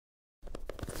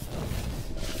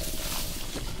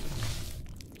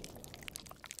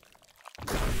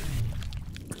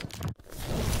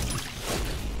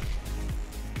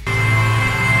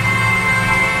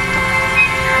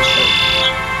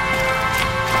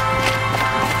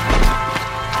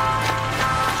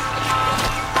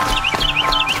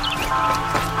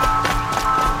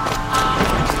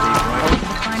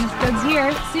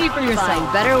for yourself.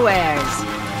 Find better wares.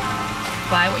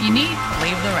 Buy what you need,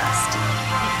 leave the rest.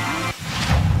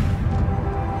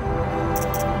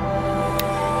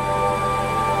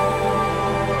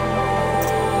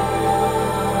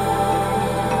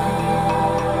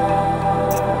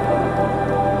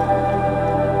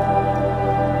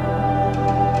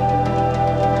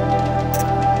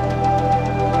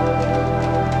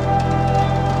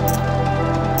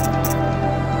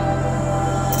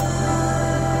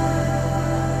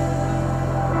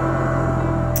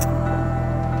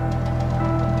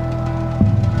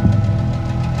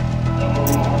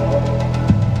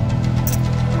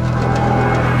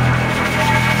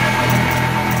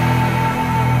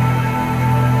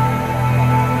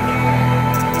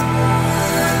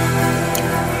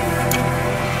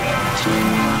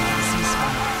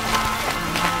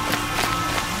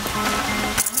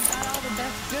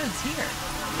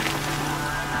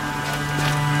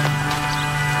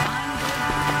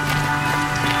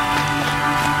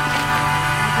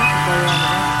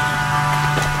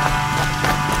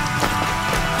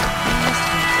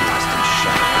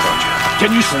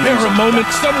 Can you spare a moment?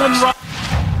 Someone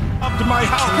robbed my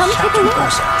house. Come take a look.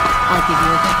 I'll give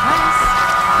you a good price.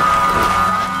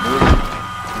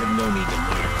 I have no need to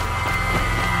move.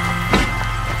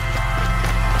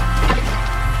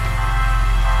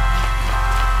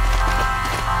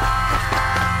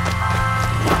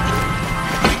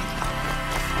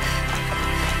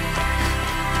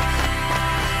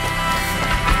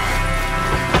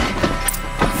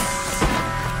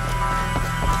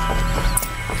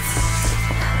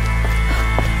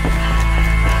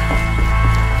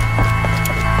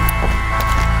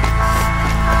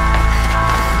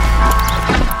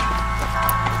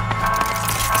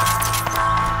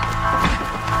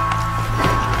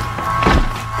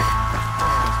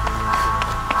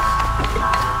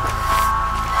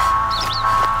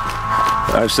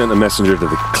 I've sent a messenger to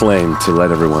the claim to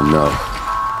let everyone know.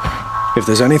 If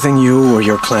there's anything you or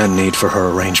your clan need for her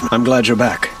arrangement, I'm glad you're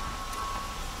back.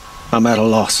 I'm at a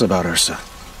loss about Ursa.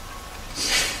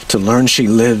 To learn she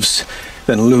lives,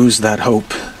 then lose that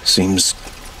hope, seems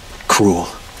cruel.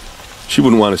 She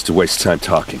wouldn't want us to waste time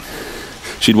talking.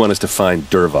 She'd want us to find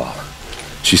Dervahl.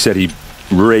 She said he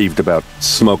raved about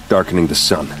smoke darkening the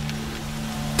sun.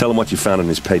 Tell him what you found in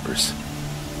his papers.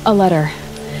 A letter.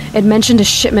 It mentioned a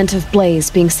shipment of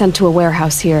blaze being sent to a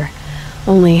warehouse here.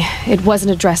 Only, it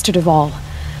wasn't addressed to Dervahl.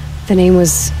 The name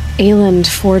was Ayland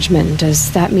Forgeman.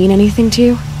 Does that mean anything to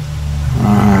you?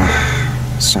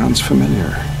 Sounds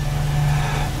familiar.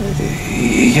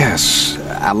 Yes,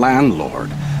 a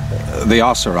landlord. The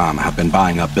Oseram have been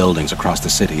buying up buildings across the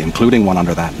city, including one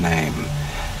under that name.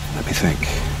 Let me think.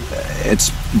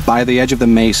 It's by the edge of the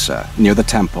mesa, near the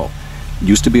temple.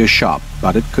 Used to be a shop,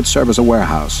 but it could serve as a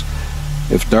warehouse.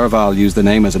 If Dervahl used the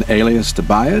name as an alias to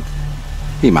buy it,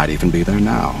 he might even be there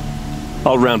now.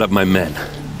 I'll round up my men.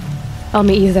 I'll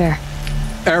meet you there.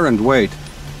 Erend, wait.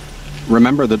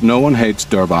 Remember that no one hates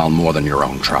Dervahl more than your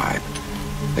own tribe.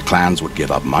 The clans would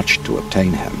give up much to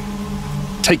obtain him.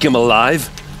 Take him alive?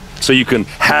 So you can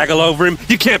haggle over him?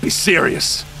 You can't be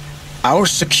serious. Our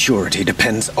security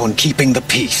depends on keeping the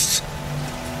peace.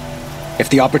 If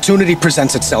the opportunity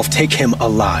presents itself, take him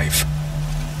alive.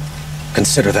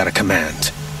 Consider that a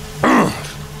command.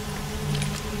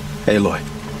 Aloy,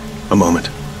 a moment,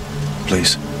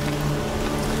 please.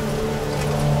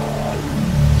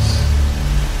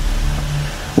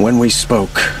 When we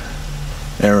spoke,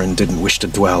 Erend didn't wish to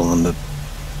dwell on the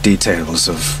details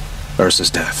of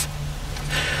Ursa's death.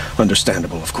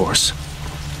 Understandable, of course.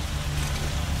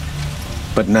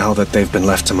 But now that they've been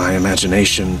left to my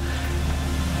imagination,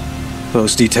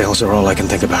 those details are all I can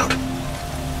think about.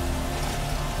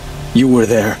 You were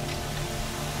there.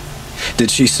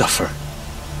 Did she suffer?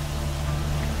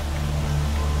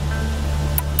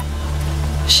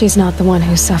 She's not the one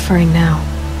who's suffering now.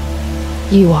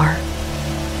 You are.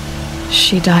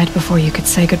 She died before you could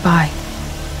say goodbye.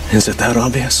 Is it that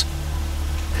obvious?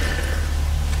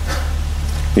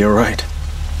 You're right.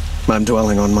 I'm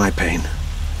dwelling on my pain,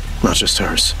 not just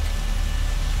hers.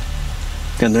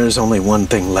 And there's only one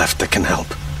thing left that can help.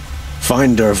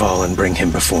 Find Dervahl and bring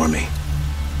him before me.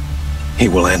 He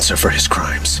will answer for his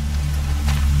crimes.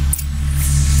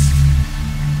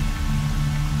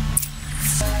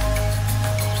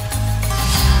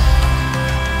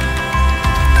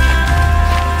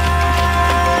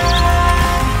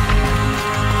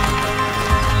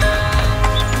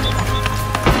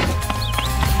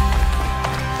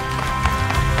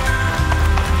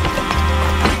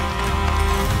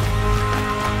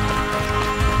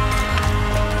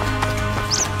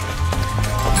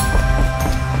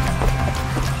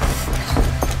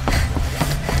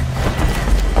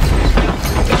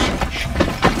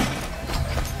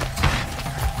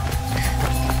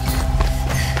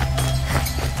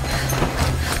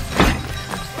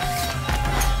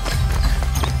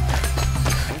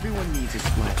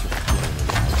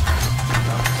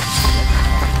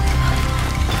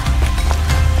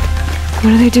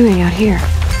 What are they doing out here?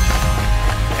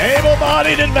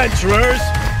 Able-bodied adventurers.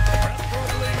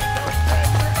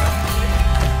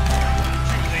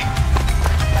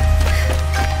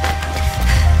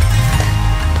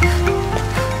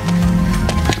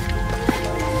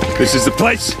 This is the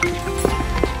place.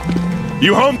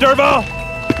 You home, Dervahl?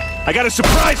 I got a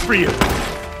surprise for you.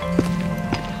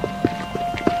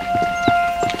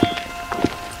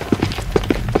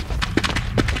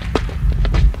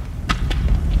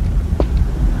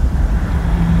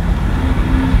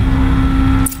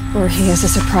 Or he has a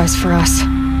surprise for us.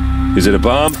 Is it a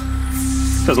bomb?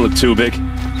 Doesn't look too big.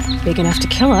 Big enough to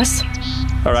kill us.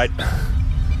 All right.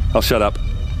 I'll shut up.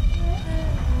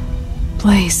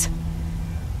 Blaze.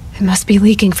 It must be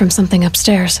leaking from something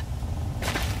upstairs.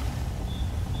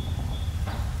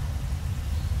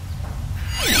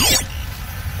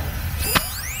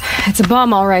 It's a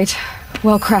bomb, all right.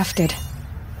 Well crafted.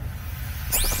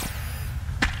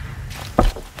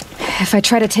 If I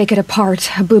try to take it apart,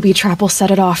 a booby trap will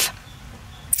set it off.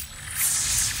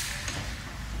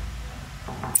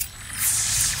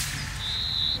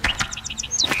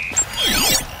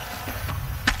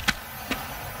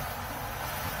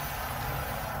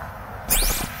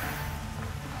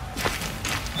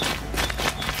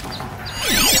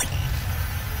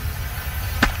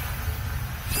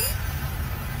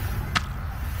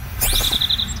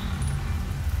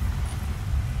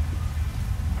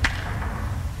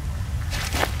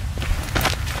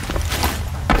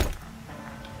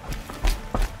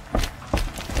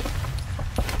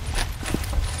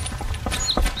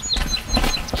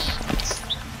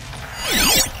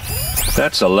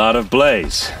 That's a lot of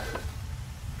blaze.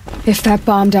 If that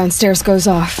bomb downstairs goes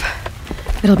off,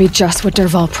 it'll be just what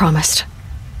Dervahl promised.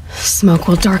 Smoke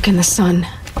will darken the sun.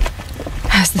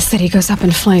 As the city goes up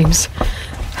in flames,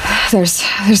 there's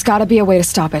gotta be a way to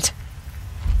stop it.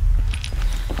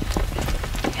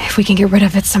 If we can get rid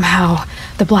of it somehow,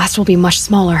 the blast will be much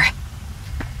smaller.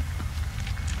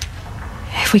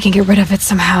 If we can get rid of it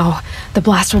somehow, the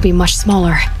blast will be much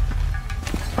smaller.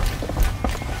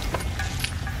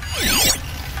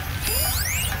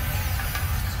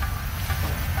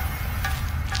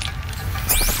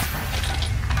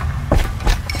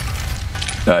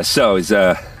 So, is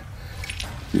that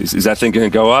thing gonna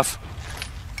go off?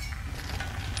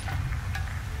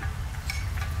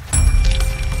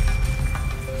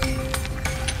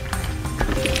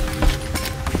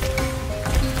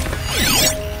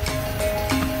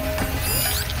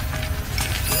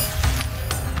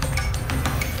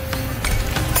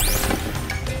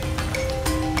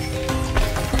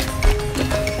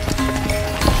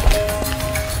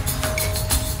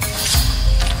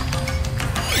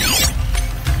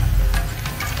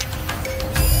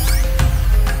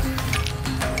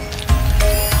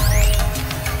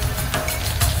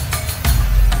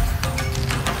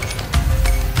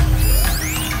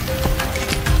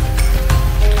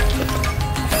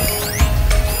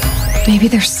 Maybe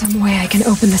there's some way I can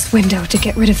open this window to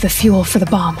get rid of the fuel for the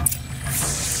bomb.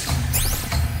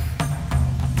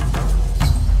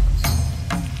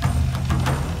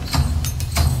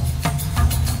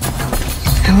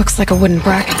 It looks like a wooden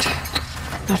bracket.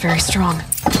 Not very strong.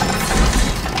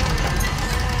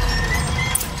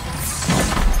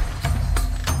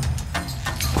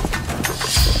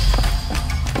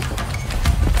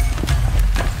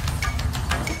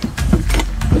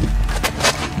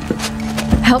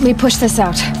 Help me push this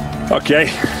out. Okay.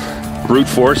 Brute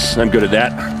force, I'm good at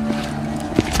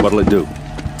that. What'll it do?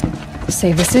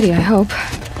 Save the city, I hope.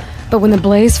 But when the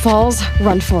blaze falls,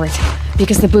 run for it.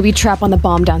 Because the booby trap on the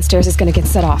bomb downstairs is gonna get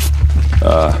set off.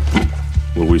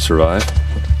 Will we survive?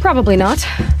 Probably not.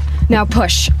 Now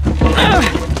push.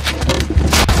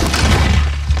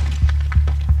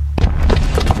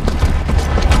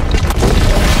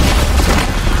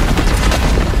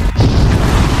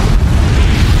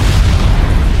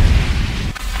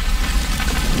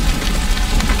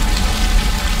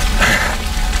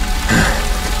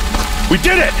 We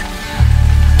did it!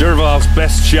 Dervahl's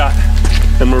best shot,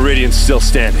 and Meridian's still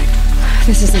standing.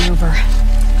 This isn't over.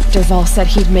 Dervahl said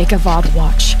he'd make a VOD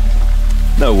watch.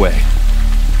 No way.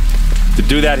 To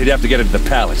do that, he'd have to get into the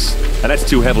palace, and that's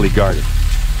too heavily guarded.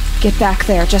 Get back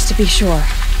there, just to be sure.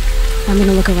 I'm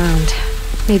gonna look around.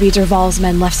 Maybe Dervahl's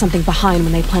men left something behind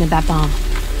when they planted that bomb.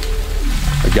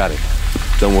 I got it.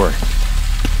 Don't worry.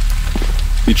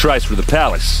 If he tries for the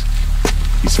palace,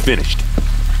 he's finished.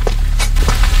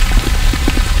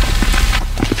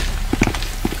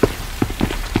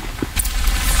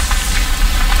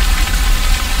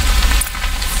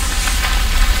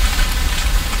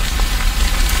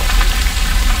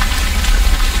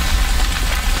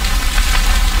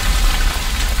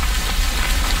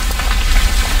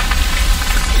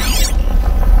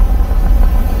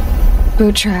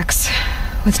 Boot tracks,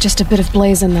 with just a bit of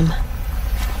blaze in them.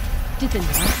 Did the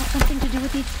noise have something to do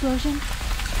with the explosion?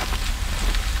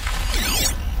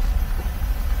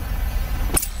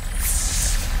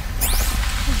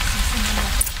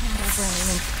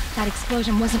 That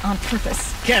explosion wasn't on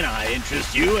purpose. Can I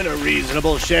interest you in a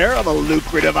reasonable share of a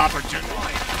lucrative opportunity?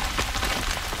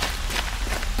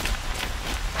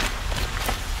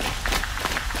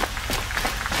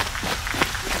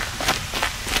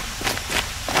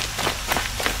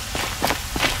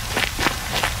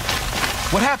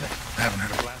 What happened? I haven't had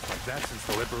a blast like that since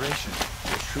the liberation.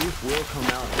 The truth will come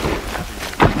out.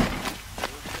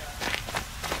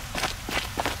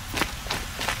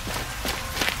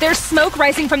 There's smoke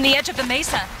rising from the edge of the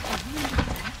mesa.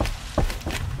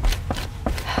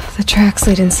 The tracks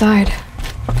lead inside.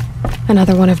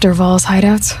 Another one of Dervahl's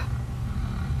hideouts.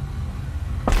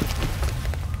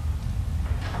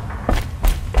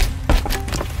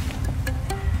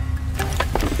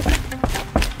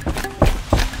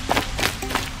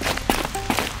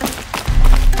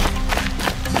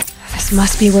 This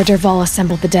must be where Dervahl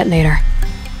assembled the detonator.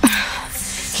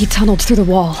 He tunneled through the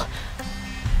wall.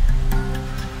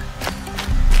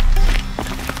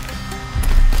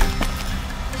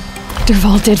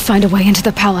 Dervahl did find a way into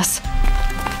the palace.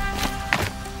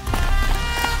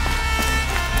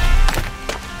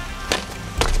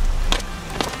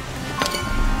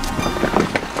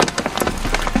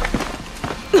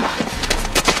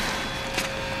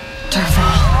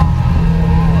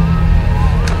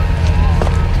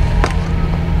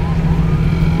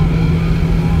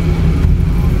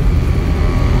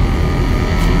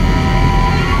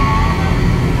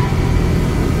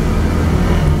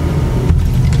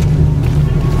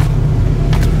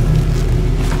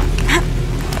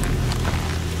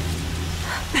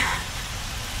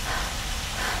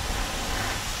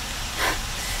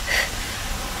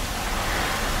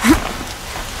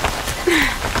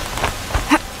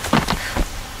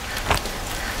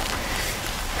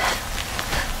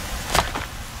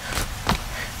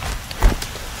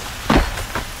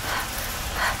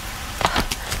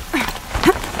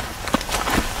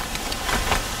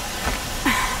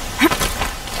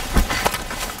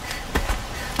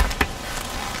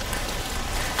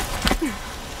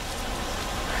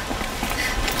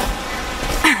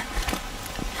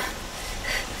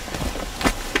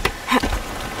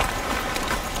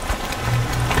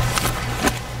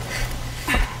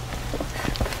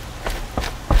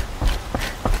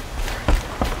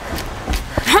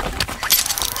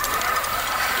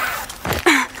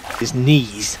 His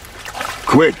knees.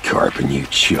 Quit carping, you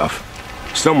chuff.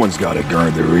 Someone's got to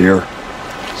guard the rear.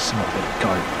 Somebody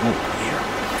guard over here.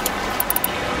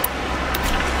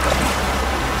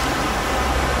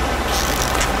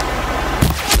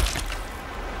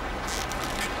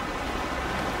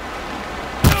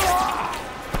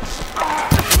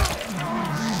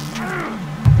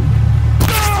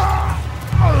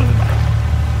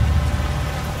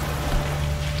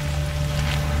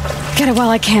 Get it while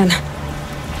I can.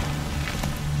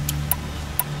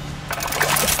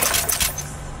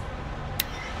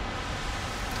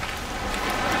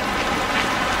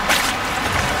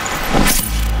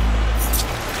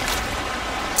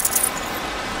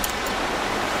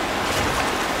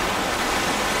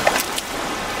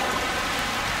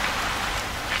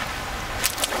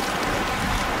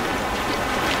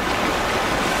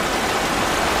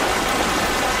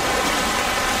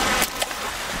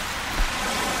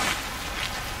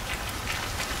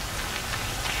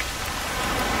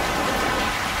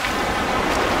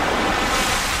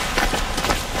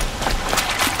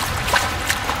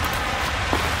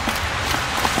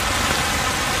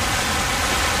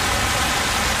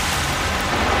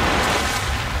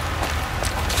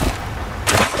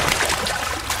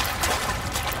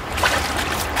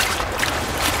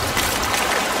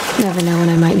 Never know when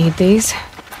I might need these.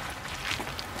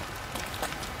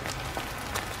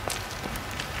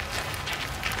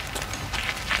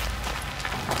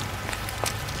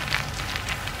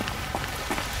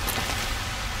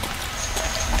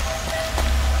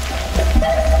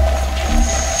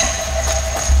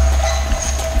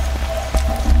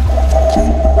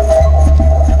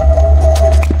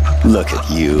 Look at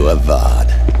you, Avad.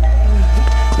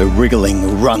 The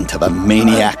wriggling runt of a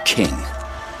maniac king.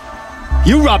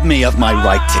 You robbed me of my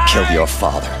right to kill your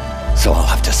father, so I'll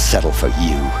have to settle for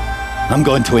you. I'm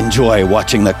going to enjoy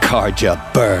watching the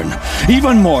Karja burn,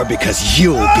 even more because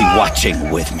you'll be watching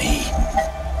with me.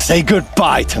 Say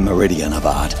goodbye to Meridian,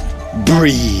 Avad.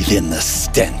 Breathe in the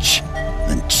stench,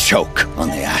 and choke on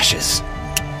the ashes.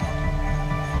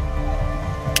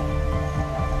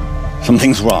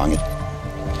 Something's wrong.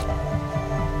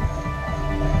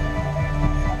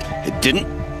 It didn't.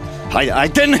 I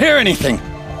didn't hear anything.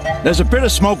 There's a bit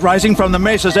of smoke rising from the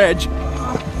mesa's edge.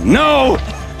 No!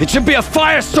 It should be a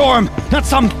firestorm, not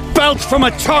some belch from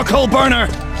a charcoal burner!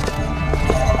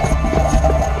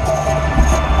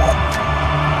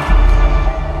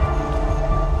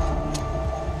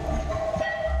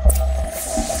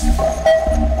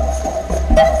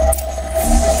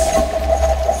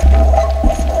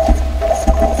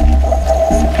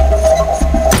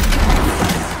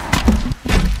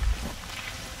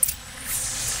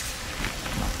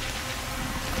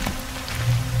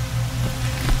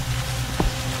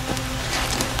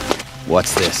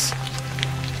 What's this?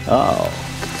 Oh.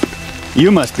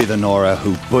 You must be the Nora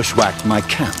who bushwhacked my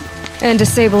camp. And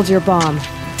disabled your bomb.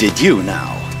 Did you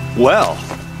now? Well,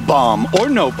 bomb or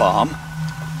no bomb,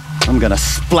 I'm gonna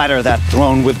splatter that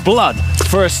throne with blood.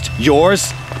 First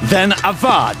yours, then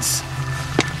Avad's.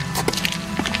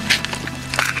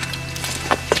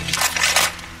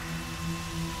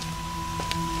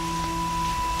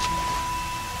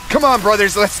 Come on,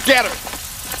 brothers, let's get her!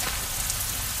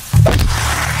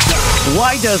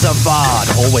 Why does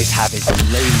Avad always have his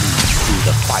ladies do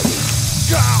the fighting?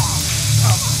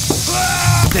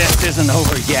 This isn't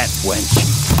over yet, wench.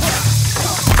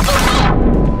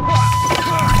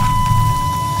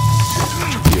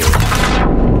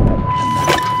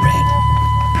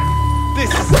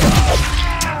 This is...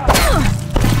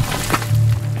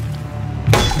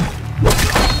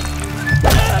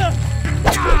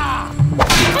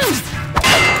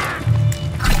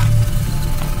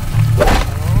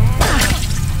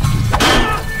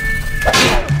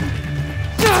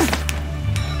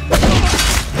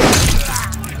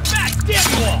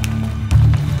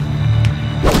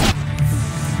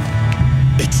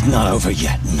 It's not over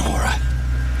yet, Nora.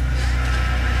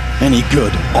 Any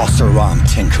good Oseram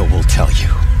tinker will tell you.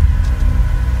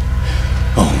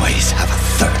 Always have a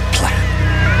third plan.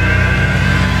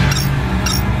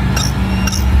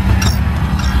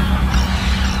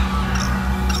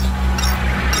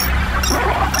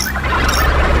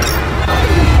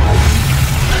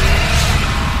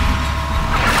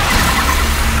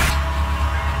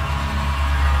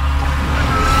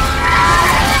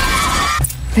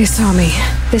 They saw me.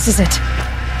 This is it.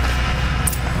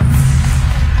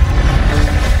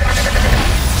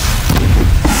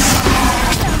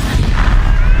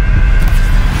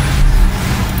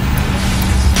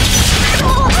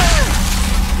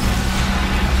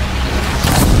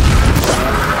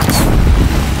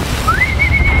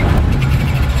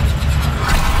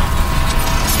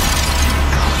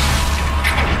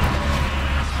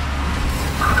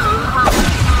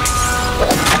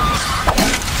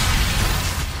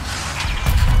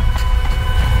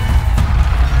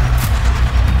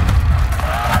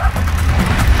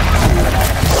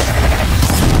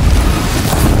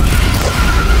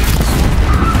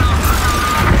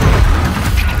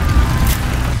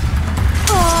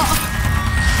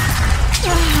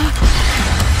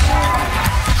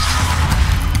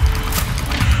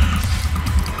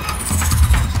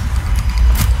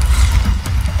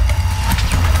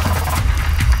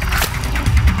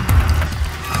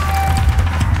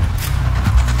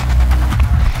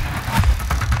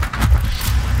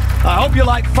 I hope you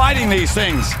like fighting these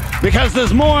things, because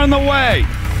there's more on the way.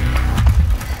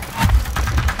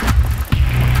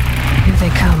 Here they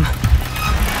come.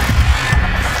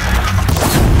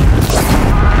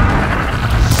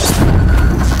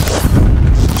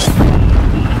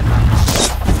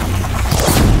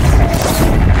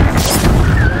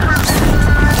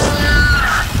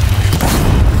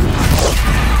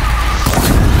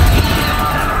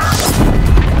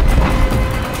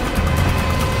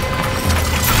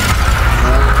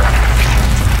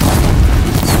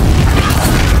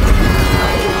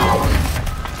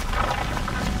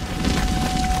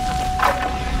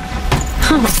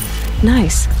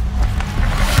 Nice.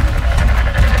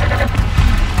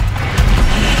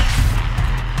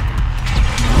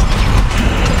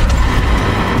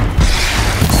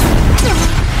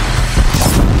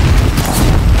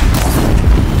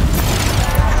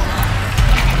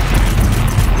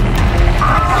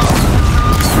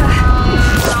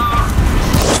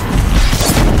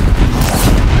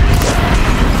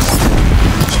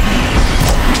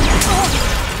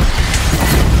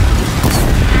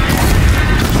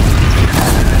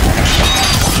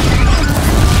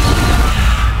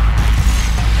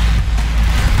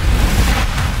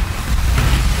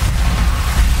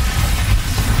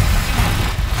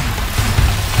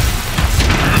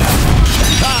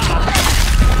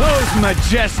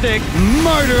 Majestic,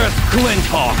 murderous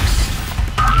Glinthawks!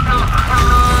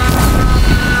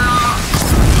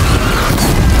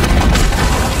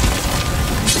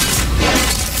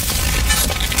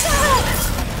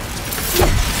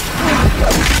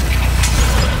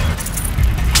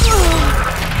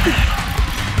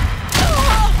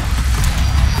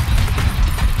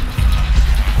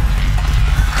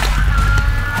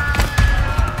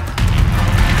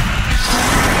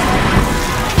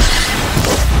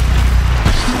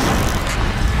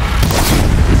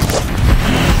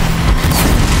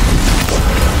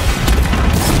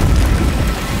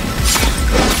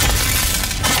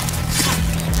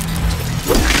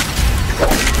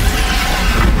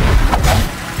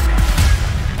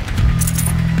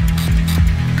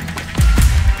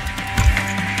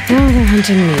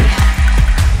 confronting me.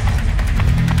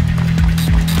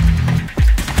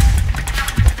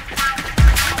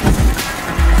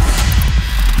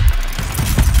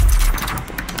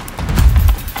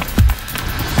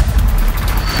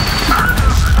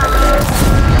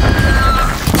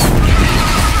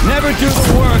 Never do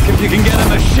the work if you can get a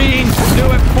machine to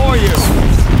do it for you.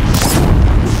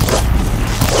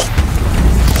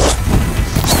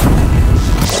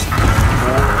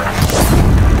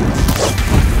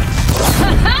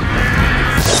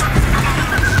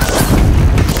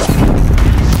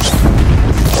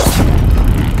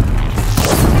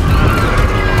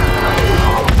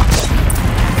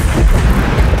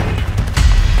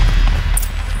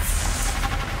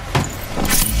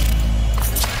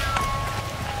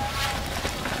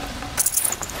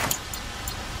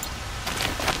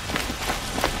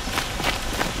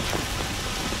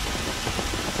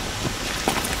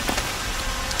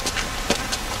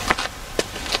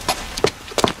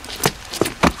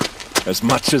 As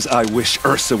much as I wish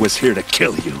Ursa was here to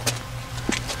kill you,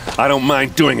 I don't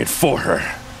mind doing it for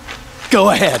her. Go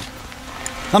ahead.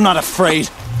 I'm not afraid.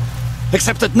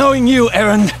 Except that knowing you,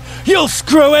 Aaron, you'll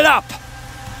screw it up!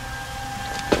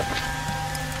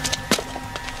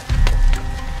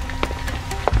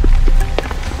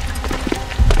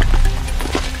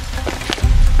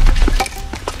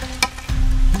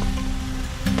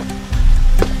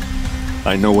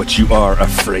 I know what you are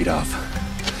afraid of.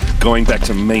 Going back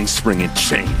to Mainspring in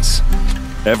chains.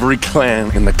 Every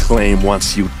clan in the claim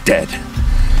wants you dead.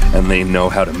 And they know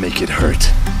how to make it hurt.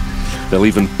 They'll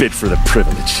even bid for the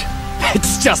privilege.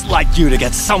 It's just like you to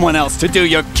get someone else to do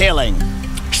your killing.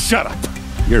 Shut up!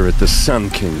 You're at the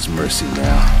Sun King's mercy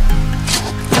now.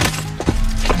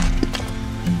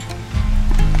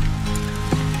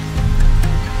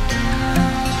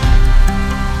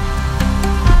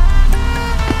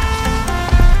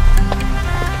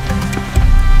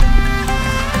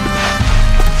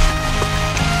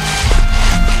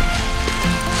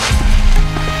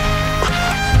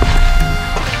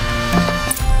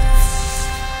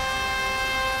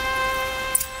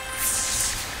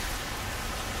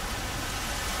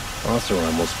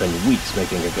 Oseram will spend weeks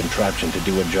making a contraption to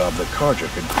do a job the Carja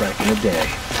could crack in a day.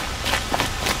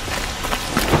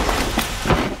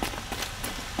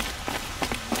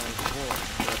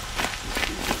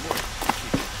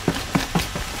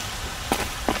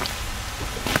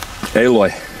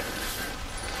 Aloy,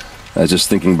 I was just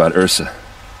thinking about Ursa.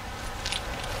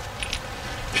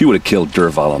 She would have killed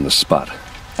Dervahl on the spot.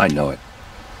 I know it.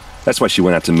 That's why she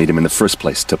went out to meet him in the first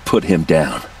place, to put him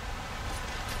down.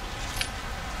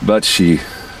 But she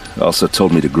also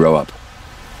told me to grow up.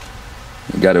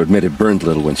 I gotta admit it burned a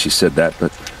little when she said that,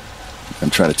 but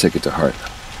I'm trying to take it to heart.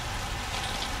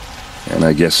 And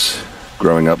I guess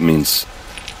growing up means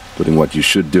putting what you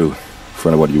should do in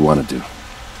front of what you want to do.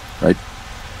 Right?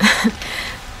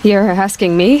 You're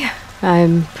asking me?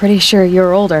 I'm pretty sure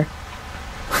you're older.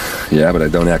 Yeah, but I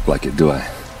don't act like it, do I?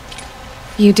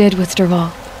 You did with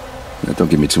Dervahl. Now, don't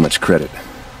give me too much credit.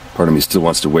 Part of me still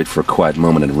wants to wait for a quiet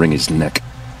moment and wring his neck.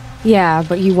 Yeah,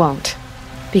 but you won't.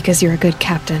 Because you're a good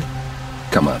captain.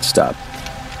 Come on, stop.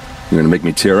 You're gonna make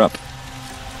me tear up.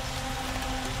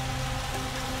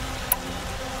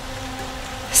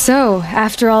 So,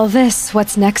 after all this,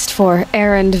 what's next for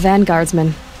errand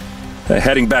vanguardsman?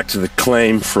 Heading back to the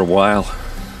claim for a while.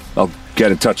 I'll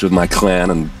get in touch with my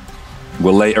clan and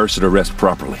we'll lay Ursa to rest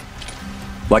properly.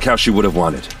 Like how she would have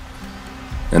wanted.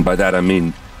 And by that I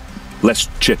mean less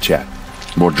chit-chat,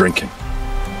 more drinking.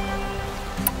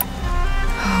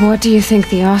 What do you think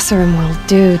the Oseram will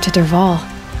do to Dervahl?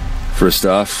 First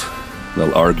off,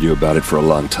 they'll argue about it for a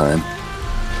long time.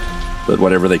 But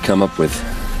whatever they come up with,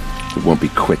 it won't be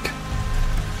quick.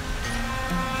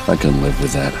 I can live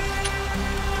with that.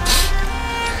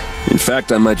 In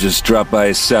fact, I might just drop by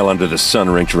his cell under the sun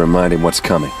ring to remind him what's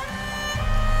coming.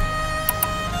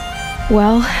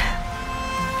 Well...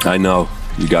 I know.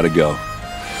 You gotta go.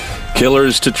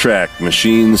 Killers to track,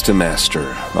 machines to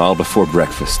master. All before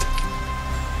breakfast.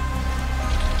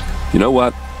 You know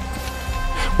what?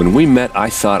 When we met, I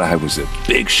thought I was a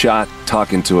big shot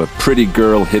talking to a pretty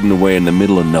girl hidden away in the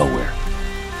middle of nowhere.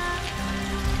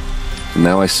 And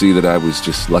now I see that I was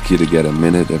just lucky to get a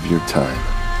minute of your time.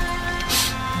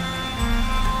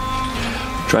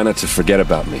 Try not to forget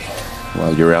about me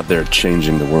while you're out there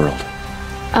changing the world.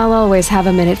 I'll always have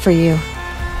a minute for you.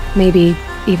 Maybe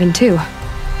even two.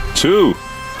 Two?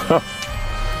 Huh.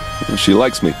 She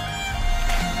likes me.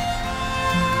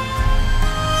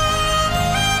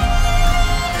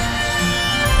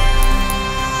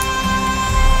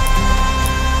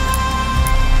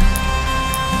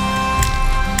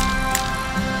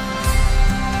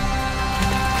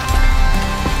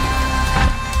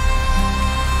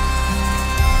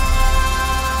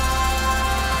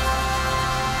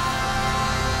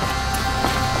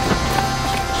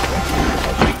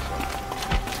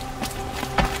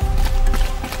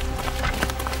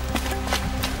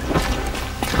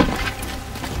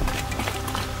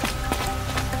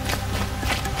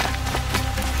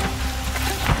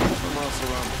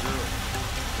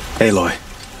 Aloy,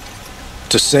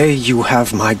 to say you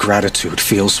have my gratitude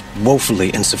feels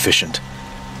woefully insufficient.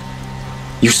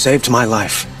 You saved my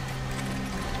life.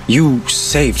 You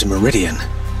saved Meridian.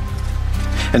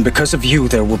 And because of you,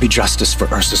 there will be justice for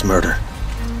Ursa's murder.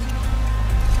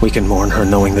 We can mourn her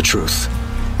knowing the truth,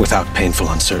 without painful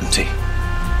uncertainty.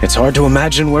 It's hard to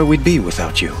imagine where we'd be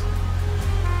without you.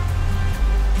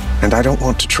 And I don't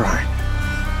want to try.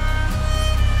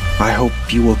 I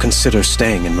hope you will consider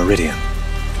staying in Meridian.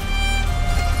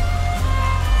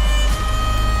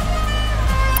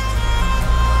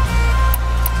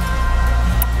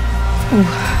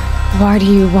 Why do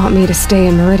you want me to stay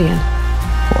in Meridian?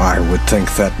 I would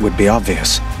think that would be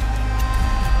obvious.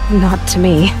 Not to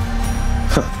me.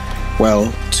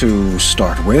 Well, to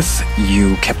start with,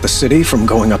 you kept the city from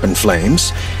going up in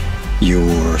flames.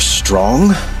 You're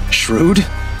strong, shrewd,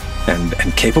 and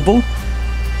capable.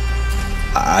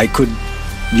 I could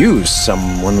use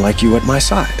someone like you at my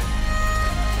side.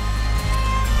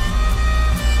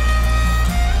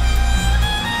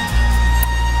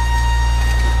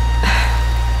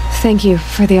 Thank you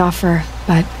for the offer,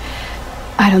 but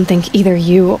I don't think either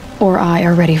you or I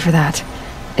are ready for that.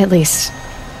 At least,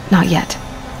 not yet.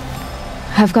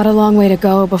 I've got a long way to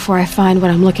go before I find what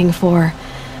I'm looking for,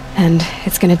 and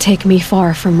it's gonna take me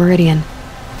far from Meridian.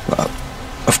 Well,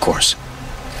 of course.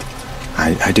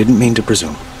 I didn't mean to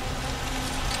presume.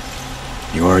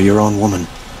 You are your own woman,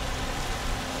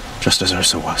 just as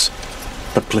Ursa was.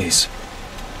 But please,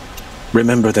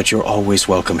 remember that you're always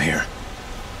welcome here.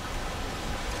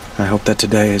 I hope that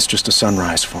today is just a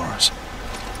sunrise for us,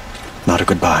 not a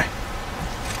goodbye.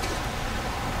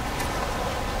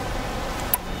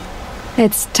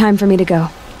 It's time for me to go.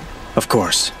 Of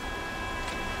course.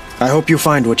 I hope you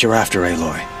find what you're after,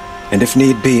 Aloy. And if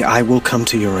need be, I will come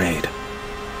to your aid.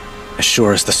 As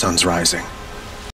sure as the sun's rising.